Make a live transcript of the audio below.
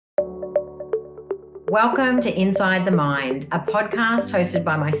Welcome to Inside the Mind, a podcast hosted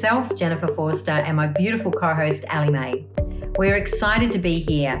by myself, Jennifer Forster, and my beautiful co-host, Ali May. We're excited to be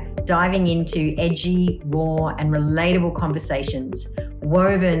here, diving into edgy, raw, and relatable conversations,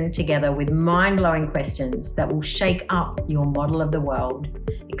 woven together with mind-blowing questions that will shake up your model of the world,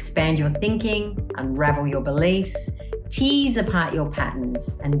 expand your thinking, unravel your beliefs, tease apart your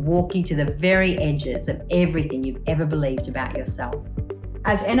patterns, and walk you to the very edges of everything you've ever believed about yourself.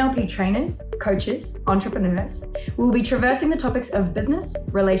 As NLP trainers, coaches, entrepreneurs, we will be traversing the topics of business,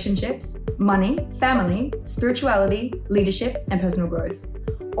 relationships, money, family, spirituality, leadership, and personal growth,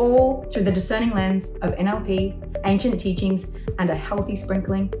 all through the discerning lens of NLP, ancient teachings, and a healthy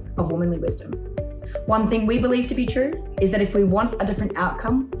sprinkling of womanly wisdom. One thing we believe to be true is that if we want a different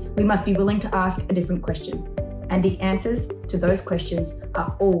outcome, we must be willing to ask a different question. And the answers to those questions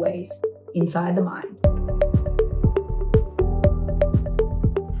are always inside the mind.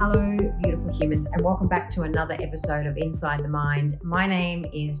 Hello, beautiful humans, and welcome back to another episode of Inside the Mind. My name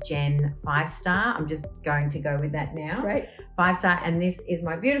is Jen 5-Star. I'm just going to go with that now. Great. 5-Star, and this is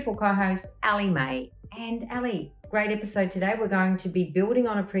my beautiful co-host, Ali May. And Ali, great episode today. We're going to be building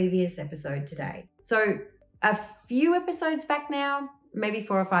on a previous episode today. So a few episodes back now, maybe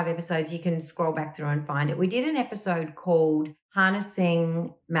 4 or 5 episodes, you can scroll back through and find it. We did an episode called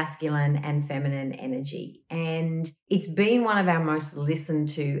Harnessing Masculine and Feminine Energy. And it's been one of our most listened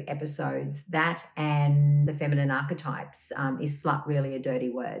to episodes. That and the feminine archetypes is slut really a dirty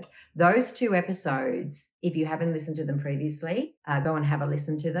word. Those 2 episodes, if you haven't listened to them previously, go and have a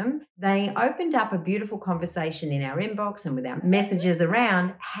listen to them. They opened up a beautiful conversation in our inbox and with our messages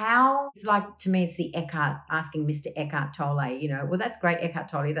around how, it's like, to me, it's the Eckhart, asking Mr. Eckhart Tolle, well, that's great, Eckhart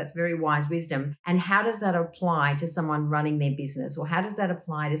Tolle, that's very wise wisdom. And how does that apply to someone running their business? Or how does that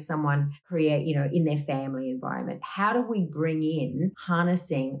apply to someone in their family environment? How do we bring in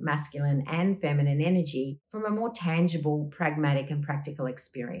harnessing masculine and feminine energy from a more tangible, pragmatic and practical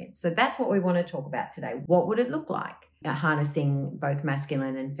experience? So that's what we want to talk about today. What would it look like? Harnessing both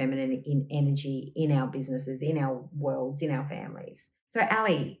masculine and feminine energy in our businesses, in our worlds, in our families. So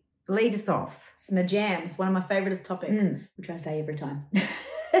Ali, lead us off. Smajams, one of my favourite topics, which I say every time.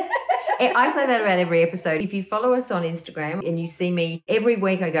 I say that about every episode. If you follow us on Instagram and you see me every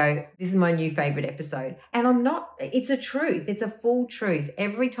week, I go, this is my new favourite episode. And I'm not, it's a truth. It's a full truth.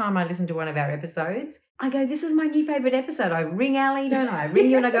 Every time I listen to one of our episodes, I go, this is my new favourite episode. I ring Ali, don't I? I ring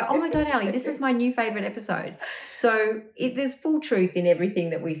you and I go, oh my God, Ali, this is my new favourite episode. So there's full truth in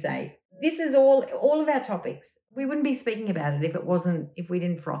everything that we say. This is all of our topics. We wouldn't be speaking about it if we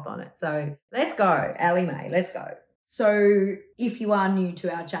didn't froth on it. So let's go, Ali May, let's go. So if you are new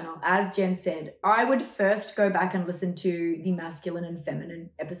to our channel, as Jen said, I would first go back and listen to the masculine and feminine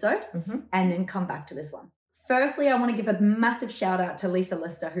episode and then come back to this one. Firstly, I want to give a massive shout out to Lisa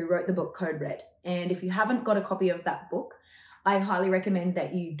Lister, who wrote the book Code Red. And if you haven't got a copy of that book, I highly recommend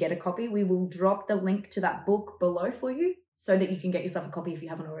that you get a copy. We will drop the link to that book below for you so that you can get yourself a copy if you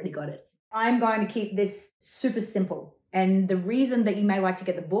haven't already got it. I'm going to keep this super simple. And the reason that you may like to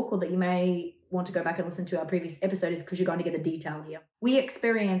get the book or that you may want to go back and listen to our previous episode is because you're going to get the detail here. We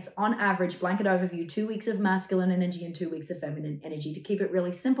experience, on average, blanket overview, 2 weeks of masculine energy and 2 weeks of feminine energy. To keep it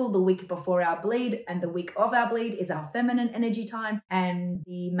really simple, the week before our bleed and the week of our bleed is our feminine energy time, and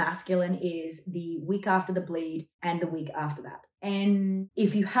the masculine is the week after the bleed and the week after that. And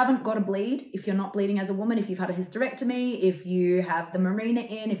if you haven't got a bleed, if you're not bleeding as a woman, if you've had a hysterectomy, if you have the Mirena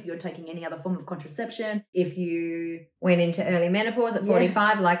in, if you're taking any other form of contraception, if you went into early menopause at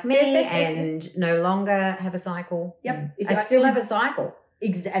 45 like me and no longer have a cycle. Yep. I still have a cycle.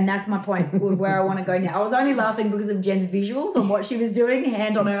 And that's my point where I want to go now. I was only laughing because of Jen's visuals on what she was doing,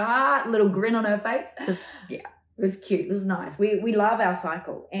 hand on her heart, little grin on her face. Yeah. It was cute. It was nice. We love our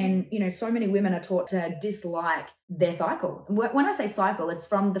cycle. And, so many women are taught to dislike their cycle. When I say cycle, it's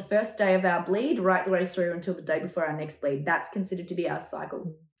from the first day of our bleed right the way through until the day before our next bleed. That's considered to be our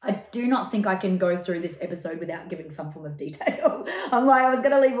cycle. I do not think I can go through this episode without giving some form of detail. I'm like, I was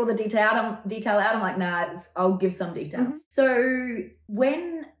going to leave all the detail out. I'm like, nah, I'll give some detail. So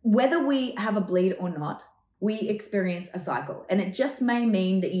whether we have a bleed or not, we experience a cycle. And it just may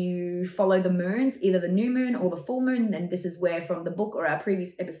mean that you follow the moons, either the new moon or the full moon. And this is where, from the book or our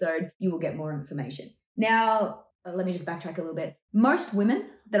previous episode, you will get more information. Now, let me just backtrack a little bit. Most women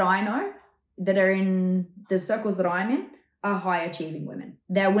that I know that are in the circles that I'm in are high achieving women.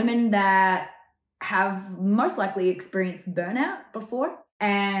 They're women that have most likely experienced burnout before.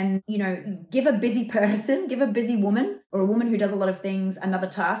 And, give a busy person, give a busy woman or a woman who does a lot of things another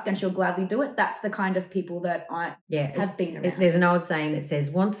task and she'll gladly do it. That's the kind of people that I have been around. There's an old saying that says,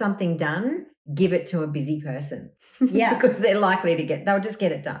 want something done, give it to a busy person. Yeah. because they'll just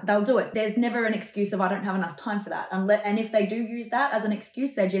get it done. They'll do it. There's never an excuse of I don't have enough time for that. And if they do use that as an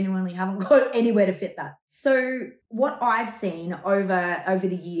excuse, they genuinely haven't got anywhere to fit that. So what I've seen over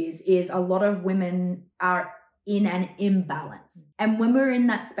the years is a lot of women are in an imbalance. And when we're in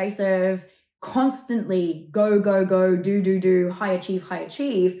that space of constantly go, do, high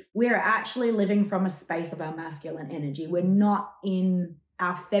achieve, we're actually living from a space of our masculine energy. We're not in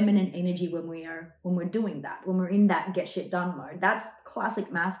our feminine energy when we're doing that, when we're in that get shit done mode. That's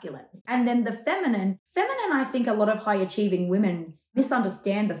classic masculine. And then the feminine, I think a lot of high achieving women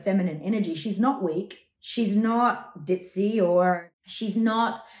misunderstand the feminine energy. She's not weak. She's not ditzy, or she's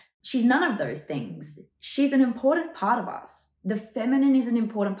none of those things. She's an important part of us. The feminine is an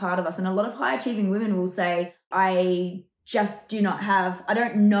important part of us. And a lot of high achieving women will say, I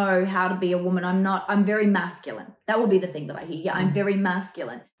don't know how to be a woman. I'm very masculine. That will be the thing that I hear. Yeah, I'm very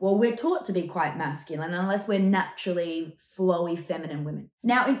masculine. Well, we're taught to be quite masculine unless we're naturally flowy feminine women.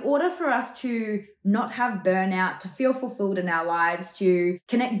 Now, in order for us to not have burnout, to feel fulfilled in our lives, to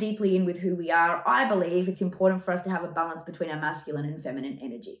connect deeply in with who we are, I believe it's important for us to have a balance between our masculine and feminine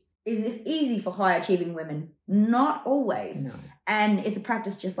energy. Is this easy for high achieving women? Not always. No. And it's a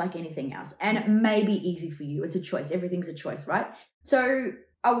practice just like anything else. And it may be easy for you. It's a choice. Everything's a choice, right? So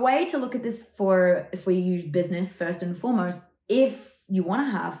a way to look at this if we use business first and foremost, if you want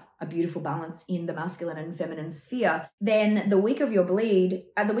to have a beautiful balance in the masculine and feminine sphere, then the week of your bleed,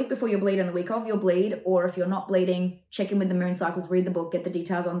 the week before your bleed and the week of your bleed, or if you're not bleeding, check in with the moon cycles, read the book, get the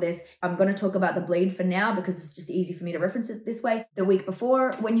details on this. I'm going to talk about the bleed for now because it's just easy for me to reference it this way. The week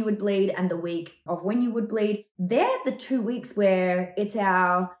before when you would bleed and the week of when you would bleed, they're the 2 weeks where it's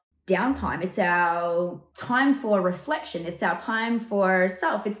our downtime. It's our time for reflection. It's our time for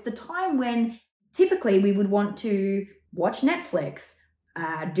self. It's the time when typically we would want to watch Netflix,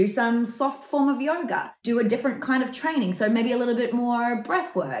 do some soft form of yoga, do a different kind of training. So maybe a little bit more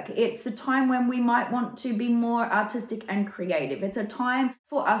breath work. It's a time when we might want to be more artistic and creative. It's a time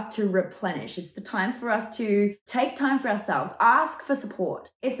for us to replenish. It's the time for us to take time for ourselves, ask for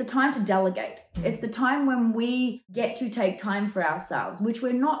support. It's the time to delegate. It's the time when we get to take time for ourselves, which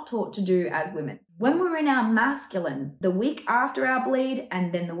we're not taught to do as women. When we're in our masculine, the week after our bleed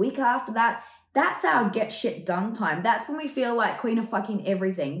and then the week after that, that's our get shit done time. That's when we feel like queen of fucking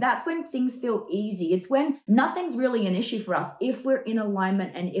everything. That's when things feel easy. It's when nothing's really an issue for us if we're in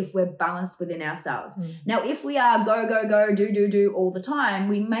alignment and if we're balanced within ourselves. Now, if we are go, do all the time,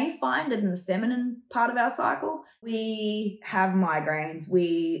 we may find that in the feminine part of our cycle, we have migraines,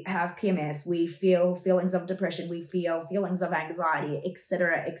 we have PMS, we feel feelings of depression, we feel feelings of anxiety,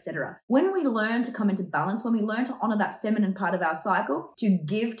 etc., etc. When we learn to come into balance, when we learn to honor that feminine part of our cycle, to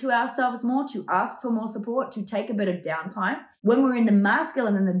give to ourselves more, to ask for more support, to take a bit of downtime, when we're in the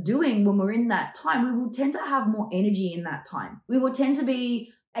masculine and the doing, when we're in that time, we will tend to have more energy in that time. We will tend to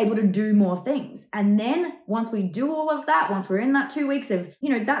be able to do more things. And then once we do all of that, once we're in that 2 weeks of,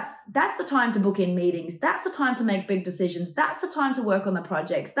 that's the time to book in meetings. That's the time to make big decisions. That's the time to work on the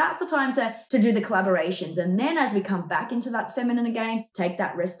projects. That's the time to do the collaborations. And then as we come back into that feminine again, take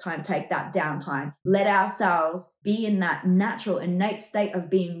that rest time, take that downtime, let ourselves be in that natural, innate state of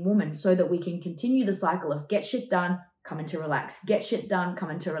being woman so that we can continue the cycle of get shit done, come into relax, get shit done,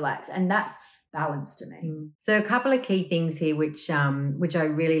 come into relax. And that's balance to me. So a couple of key things here, which I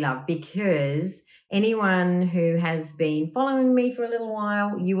really love, because anyone who has been following me for a little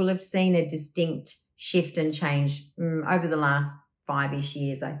while, you will have seen a distinct shift and change over the last 5-ish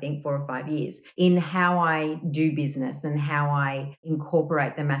years, I think 4 or 5 years, in how I do business and how I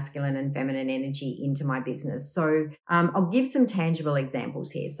incorporate the masculine and feminine energy into my business. So I'll give some tangible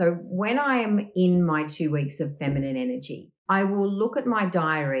examples here. So when I am in my 2 weeks of feminine energy, I will look at my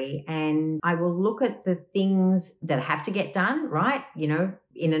diary and I will look at the things that have to get done, right?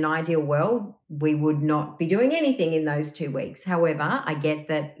 In an ideal world, we would not be doing anything in those 2 weeks. However, I get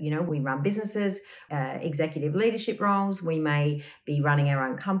that, we run businesses, executive leadership roles, we may be running our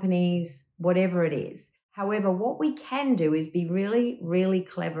own companies, whatever it is. However, what we can do is be really, really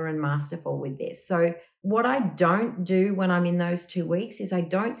clever and masterful with this. So what I don't do when I'm in those 2 weeks is I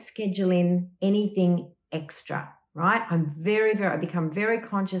don't schedule in anything extra. Right? I become very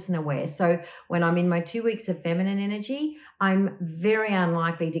conscious and aware. So when I'm in my 2 weeks of feminine energy, I'm very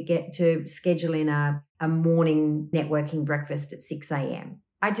unlikely to get to schedule in a morning networking breakfast at 6 a.m.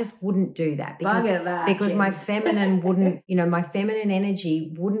 I just wouldn't do that because my feminine wouldn't, my feminine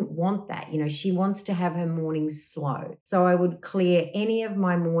energy wouldn't want that. She wants to have her mornings slow. So I would clear any of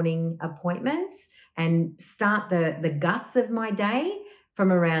my morning appointments and start the guts of my day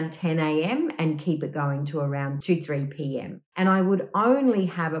from around 10 a.m. and keep it going to around 2, 3 p.m. And I would only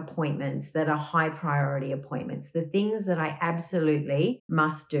have appointments that are high priority appointments, the things that I absolutely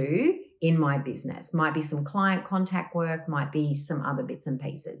must do in my business. Might be some client contact work, might be some other bits and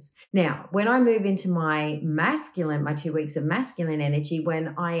pieces. Now, when I move into my 2 weeks of masculine energy,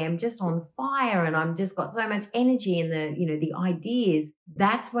 when I am just on fire and I'm just got so much energy and the ideas,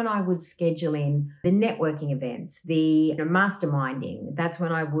 that's when I would schedule in the networking events, the masterminding. That's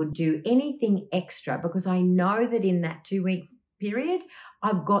when I would do anything extra, because I know that in that 2-week period,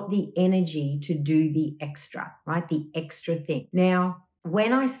 I've got the energy to do the extra, right? The extra thing. Now,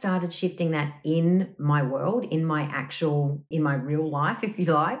 when I started shifting that in my world, in my real life, if you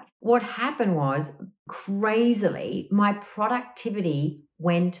like, what happened was, crazily, my productivity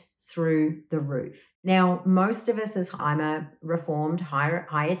went through the roof. Now, most of us, I'm a reformed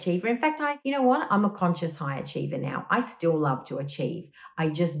high achiever. In fact, I'm a conscious high achiever now. I still love to achieve. I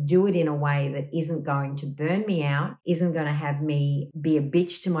just do it in a way that isn't going to burn me out, isn't going to have me be a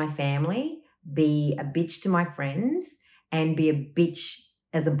bitch to my family, be a bitch to my friends, and be a bitch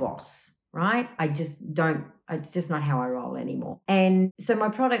as a boss, right? It's just not how I roll anymore. And so my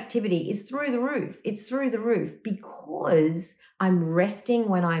productivity is through the roof. It's through the roof because I'm resting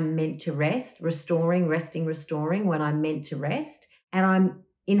when I'm meant to rest, restoring when I'm meant to rest. And I'm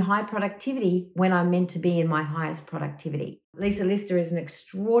in high productivity when I'm meant to be in my highest productivity. Lisa Lister is an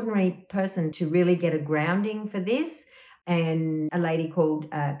extraordinary person to really get a grounding for this. And a lady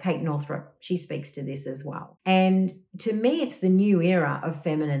called Kate Northrup, she speaks to this as well. And to me, it's the new era of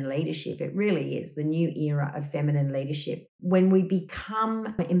feminine leadership. It really is the new era of feminine leadership. When we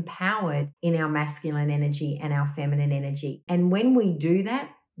become empowered in our masculine energy and our feminine energy. And when we do that,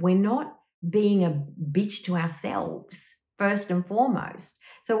 we're not being a bitch to ourselves, first and foremost.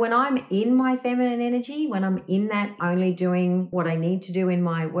 So when I'm in my feminine energy, when I'm in that only doing what I need to do in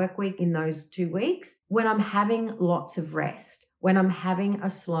my work week in those 2 weeks, when I'm having lots of rest, when I'm having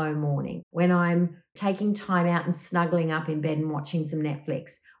a slow morning, when I'm taking time out and snuggling up in bed and watching some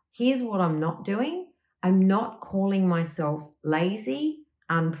Netflix, here's what I'm not doing. I'm not calling myself lazy,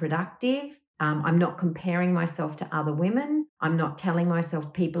 unproductive. I'm not comparing myself to other women. I'm not telling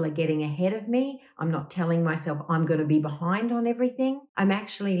myself people are getting ahead of me. I'm not telling myself I'm going to be behind on everything. I'm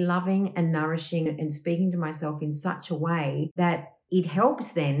actually loving and nourishing and speaking to myself in such a way that it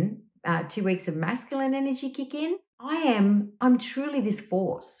helps then 2 weeks of masculine energy kick in. I'm truly this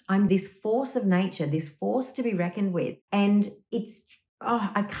force. I'm this force of nature, this force to be reckoned with. And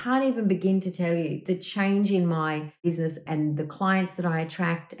I can't even begin to tell you the change in my business and the clients that I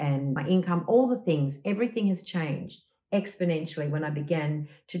attract and my income, all the things, everything has changed exponentially when I began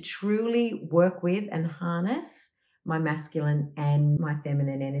to truly work with and harness my masculine and my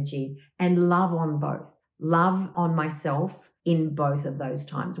feminine energy and love on both, love on myself in both of those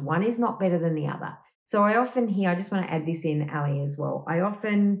times. One is not better than the other. So I often hear, I just want to add this in, Ali, as well. I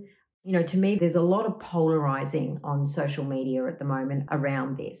often, to me, there's a lot of polarizing on social media at the moment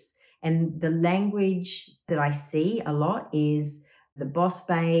around this. And the language that I see a lot is the boss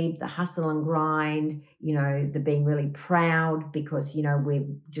babe, the hustle and grind, the being really proud because, we've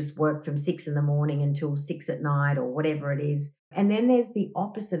just worked from 6 in the morning until 6 at night or whatever it is. And then there's the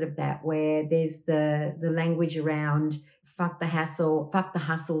opposite of that, where there's the language around fuck the hustle, fuck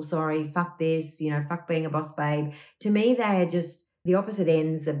this, fuck being a boss babe. To me, they are just the opposite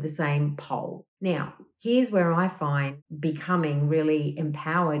ends of the same pole. Now, here's where I find becoming really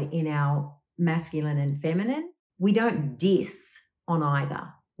empowered in our masculine and feminine. We don't diss on either.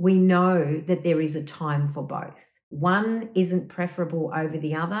 We know that there is a time for both. One isn't preferable over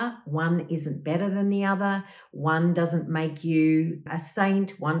the other. One isn't better than the other. One doesn't make you a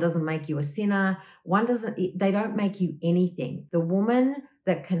saint. One doesn't make you a sinner. They don't make you anything. The woman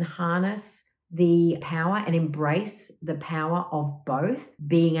that can harness the power and embrace the power of both,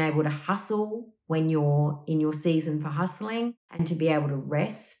 being able to hustle when you're in your season for hustling and to be able to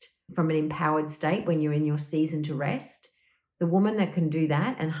rest from an empowered state when you're in your season to rest. The woman that can do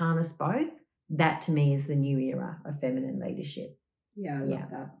that and harness both, that to me is the new era of feminine leadership. Yeah, I love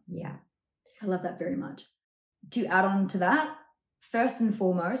that. Yeah. I love that very much. To add on to that, first and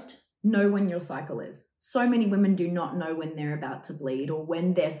foremost, know when your cycle is. So many women do not know when they're about to bleed or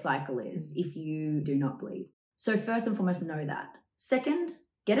when their cycle is if you do not bleed. So first and foremost, know that. Second,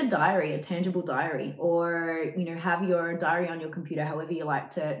 get a diary, a tangible diary, or, have your diary on your computer, however you like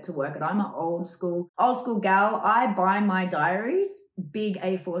to work it. I'm an old school gal. I buy my diaries, big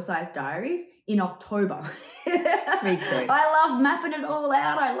A4 size diaries, in October. Me too. I love mapping it all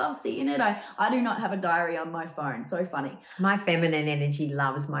out. I love seeing it. I do not have a diary on my phone. So funny. My feminine energy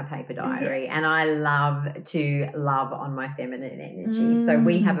loves my paper diary, and I love to love on my feminine energy. So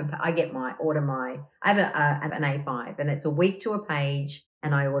I have an A5, and it's a week to a page.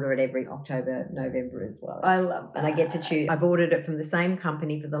 And I order it every October, November as well. I love that. And I get to choose. I've ordered it from the same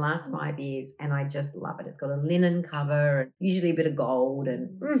company for the last 5 years, and I just love it. It's got a linen cover and usually a bit of gold.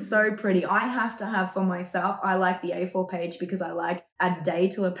 And so pretty. I have to have for myself, I like the A4 page because I like a day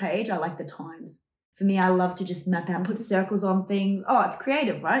to a page. I like the times. For me, I love to just map out, put circles on things. Oh, it's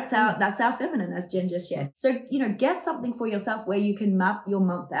creative, right? That's our feminine, as Jen just shared. So, get something for yourself where you can map your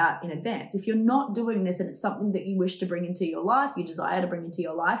month out in advance. If you're not doing this and it's something that you wish to bring into your life, you desire to bring into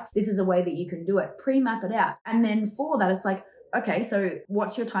your life, this is a way that you can do it. Pre-map it out. And then for that, it's like, okay, so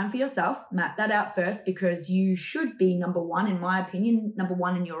what's your time for yourself? Map that out first, because you should be number one, in my opinion, number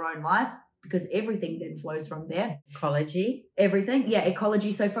one in your own life, because everything then flows from there. Ecology. Everything. Yeah,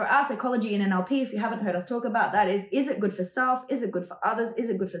 ecology. So for us, ecology in NLP, if you haven't heard us talk about that, is it good for self? Is it good for others? Is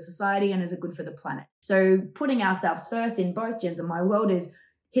it good for society? And is it good for the planet? So putting ourselves first in both Jen's and my world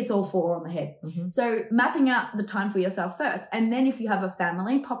hits all four on the head. Mm-hmm. So mapping out the time for yourself first. And then if you have a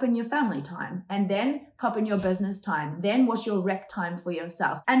family, pop in your family time. And then pop in your business time. Then what's your rec time for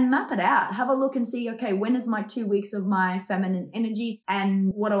yourself? And map it out. Have a look and see, okay, when is my 2 weeks of my feminine energy?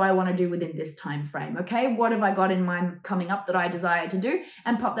 And what do I want to do within this time frame? Okay, what have I got in mind coming up that I desire to do?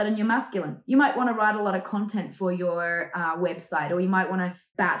 And pop that in your masculine. You might want to write a lot of content for your website, or you might want to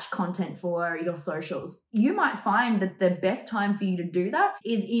batch content for your socials. You might find that the best time for you to do that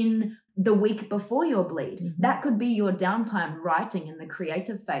is in the week before your bleed. Mm-hmm. That could be your downtime writing in the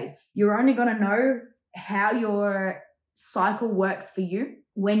creative phase. You're only going to know how your cycle works for you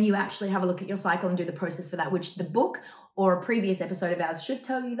when you actually have a look at your cycle and do the process for that, which the book or a previous episode of ours should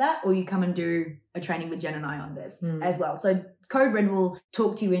tell you that, or you come and do a training with Jen and I on this as well. So Code Red will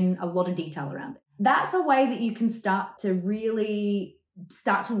talk to you in a lot of detail around it. That's a way that you can start to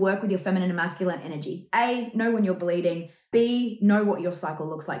work with your feminine and masculine energy. A, know when you're bleeding. B, know what your cycle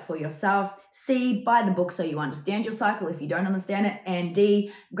looks like for yourself. C, buy the book so you understand your cycle if you don't understand it. And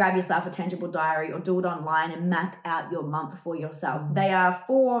D, grab yourself a tangible diary or do it online and map out your month for yourself. They are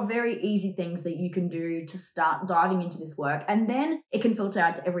 4 very easy things that you can do to start diving into this work. And then it can filter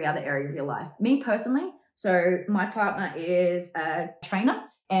out to every other area of your life. Me personally, so my partner is a trainer,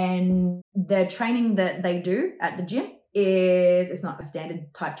 and the training that they do at the gym it's not a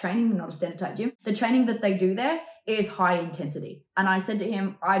standard type training, not a standard type gym. The training that they do there is high intensity. And I said to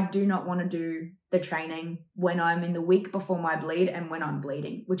him, I do not want to do the training when I'm in the week before my bleed and when I'm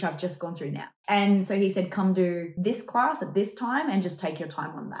bleeding, which I've just gone through now. And so he said, come do this class at this time and just take your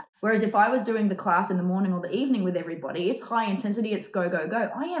time on that. Whereas if I was doing the class in the morning or the evening with everybody, it's high intensity, it's go, go, go.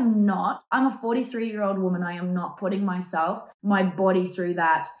 I'm a 43-year-old woman. I am not putting my body through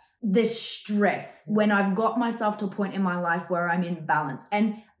that. This stress when I've got myself to a point in my life where I'm in balance.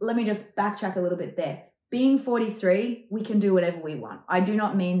 And let me just backtrack a little bit there. Being 43, we can do whatever we want. I do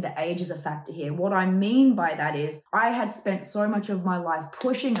not mean that age is a factor here. What I mean by that is I had spent so much of my life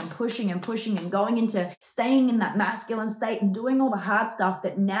pushing and going into staying in that masculine state and doing all the hard stuff,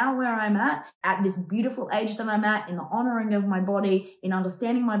 that now where I'm at this beautiful age that I'm at, in the honoring of my body, in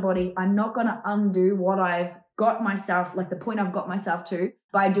understanding my body, I'm not going to undo what I've got myself, like the point I've got myself to,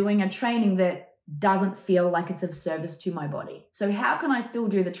 by doing a training that doesn't feel like it's of service to my body. So how can I still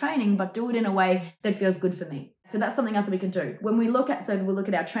do the training, but do it in a way that feels good for me? So that's something else that we can do. When we look at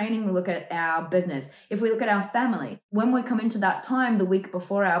our training, we look at our business. If we look at our family, when we come into that time, the week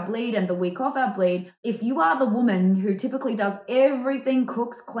before our bleed and the week of our bleed, if you are the woman who typically does everything,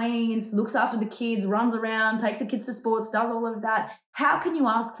 cooks, cleans, looks after the kids, runs around, takes the kids to sports, does all of that, how can you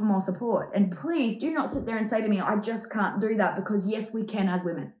ask for more support? And please do not sit there and say to me, I just can't do that, because yes, we can as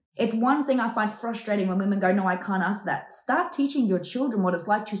women. It's one thing I find frustrating when women go, no, I can't ask that. Start teaching your children what it's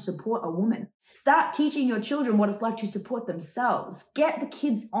like to support a woman. Start teaching your children what it's like to support themselves. Get the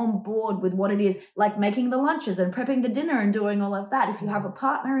kids on board with what it is, like making the lunches and prepping the dinner and doing all of that. If you have a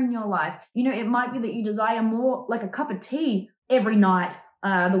partner in your life, it might be that you desire more like a cup of tea every night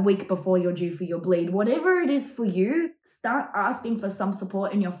the week before you're due for your bleed. Whatever it is for you, start asking for some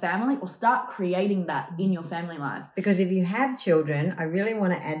support in your family, or start creating that in your family life. Because if you have children, I really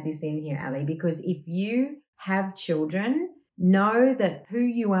want to add this in here, Ali, because if you have children, know that who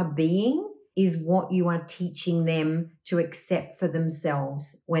you are being is what you are teaching them to accept for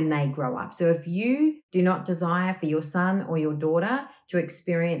themselves when they grow up. So if you do not desire for your son or your daughter to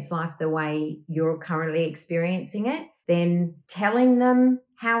experience life the way you're currently experiencing it, then telling them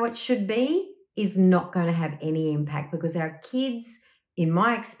how it should be is not going to have any impact, because our kids, in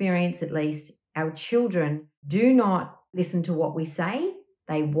my experience at least, our children do not listen to what we say.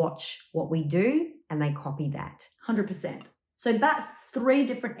 They watch what we do and they copy that. 100%. So that's 3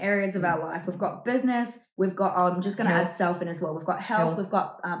 different areas of our life. We've got business, we've got, I'm just going to add self in as well. We've got health. We've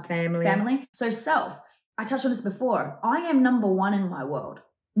got family. So self, I touched on this before. I am number 1 in my world.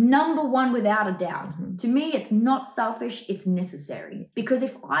 Number 1 without a doubt. Mm-hmm. To me, it's not selfish, it's necessary. Because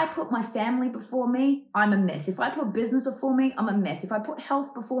if I put my family before me, I'm a mess. If I put business before me, I'm a mess. If I put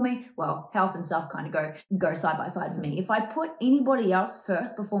health before me, well, health and self kind of go side by side for me. If I put anybody else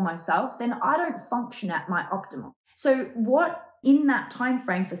first before myself, then I don't function at my optimal. So what in that time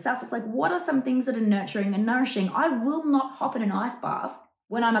frame for self, it's like, what are some things that are nurturing and nourishing? I will not hop in an ice bath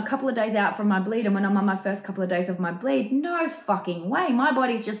when I'm a couple of days out from my bleed and when I'm on my first couple of days of my bleed. No fucking way. My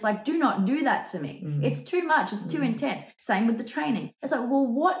body's just like, do not do that to me. Mm. It's too much. It's too intense. Same with the training. It's like, well,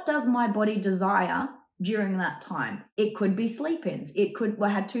 what does my body desire during that time? It could be sleep-ins. I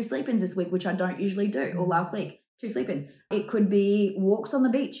had 2 sleep-ins this week, which I don't usually do, or last week, 2 sleep-ins. It could be walks on the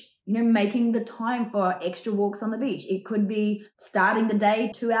beach. Making the time for extra walks on the beach. It could be starting the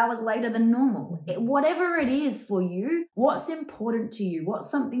day 2 hours later than normal. Whatever it is for you, what's important to you? What's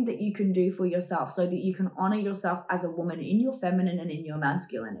something that you can do for yourself so that you can honor yourself as a woman in your feminine and in your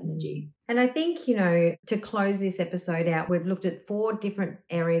masculine energy? And I think, to close this episode out, we've looked at 4 different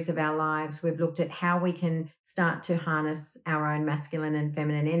areas of our lives. We've looked at how we can start to harness our own masculine and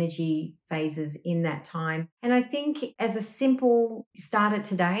feminine energy phases in that time. And I think as a simple start it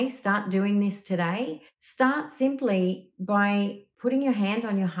today, start doing this today, start simply by putting your hand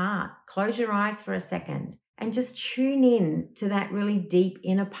on your heart, close your eyes for a second and just tune in to that really deep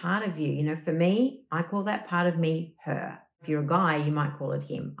inner part of you. For me, I call that part of me her. If you're a guy, you might call it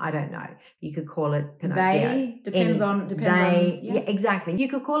him. I don't know. You could call it Pinocchio. They depends on. Yeah, exactly. You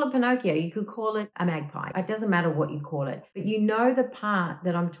could call it Pinocchio. You could call it a magpie. It doesn't matter what you call it. But the part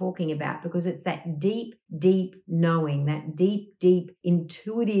that I'm talking about, because it's that deep, deep knowing, that deep, deep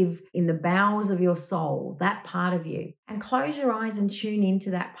intuitive in the bowels of your soul, that part of you. And close your eyes and tune into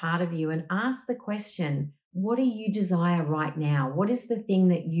that part of you and ask the question, what do you desire right now? What is the thing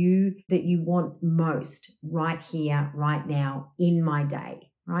that you want most right here, right now, in my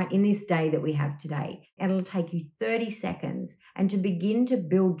day, right? In this day that we have today. And it'll take you 30 seconds. And to begin to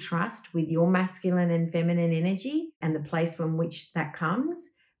build trust with your masculine and feminine energy and the place from which that comes,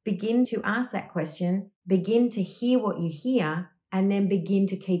 begin to ask that question, begin to hear what you hear, and then begin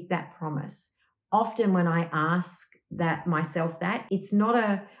to keep that promise. Often when I ask myself that, it's not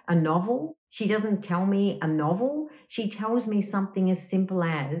a novel. She doesn't tell me a novel. She tells me something as simple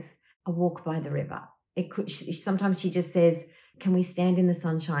as a walk by the river. Sometimes she just says, can we stand in the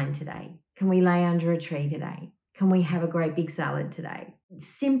sunshine today? Can we lay under a tree today? Can we have a great big salad today?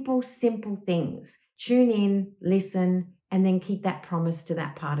 Simple, simple things. Tune in, listen, and then keep that promise to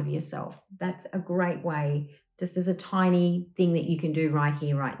that part of yourself. That's a great way, just as a tiny thing that you can do right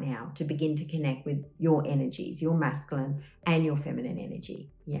here, right now, to begin to connect with your energies, your masculine and your feminine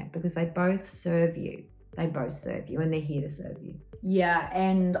energy. Yeah, because they both serve you. They both serve you and they're here to serve you. Yeah,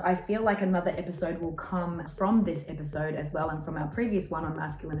 and I feel like another episode will come from this episode as well, and from our previous one on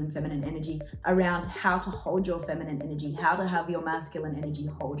masculine and feminine energy, around how to hold your feminine energy, how to have your masculine energy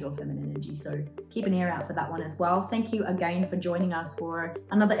hold your feminine energy. So keep an ear out for that one as well. Thank you again for joining us for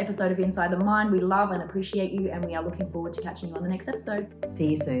another episode of Inside the Mind. We love and appreciate you, and we are looking forward to catching you on the next episode.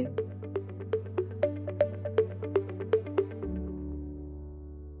 See you soon.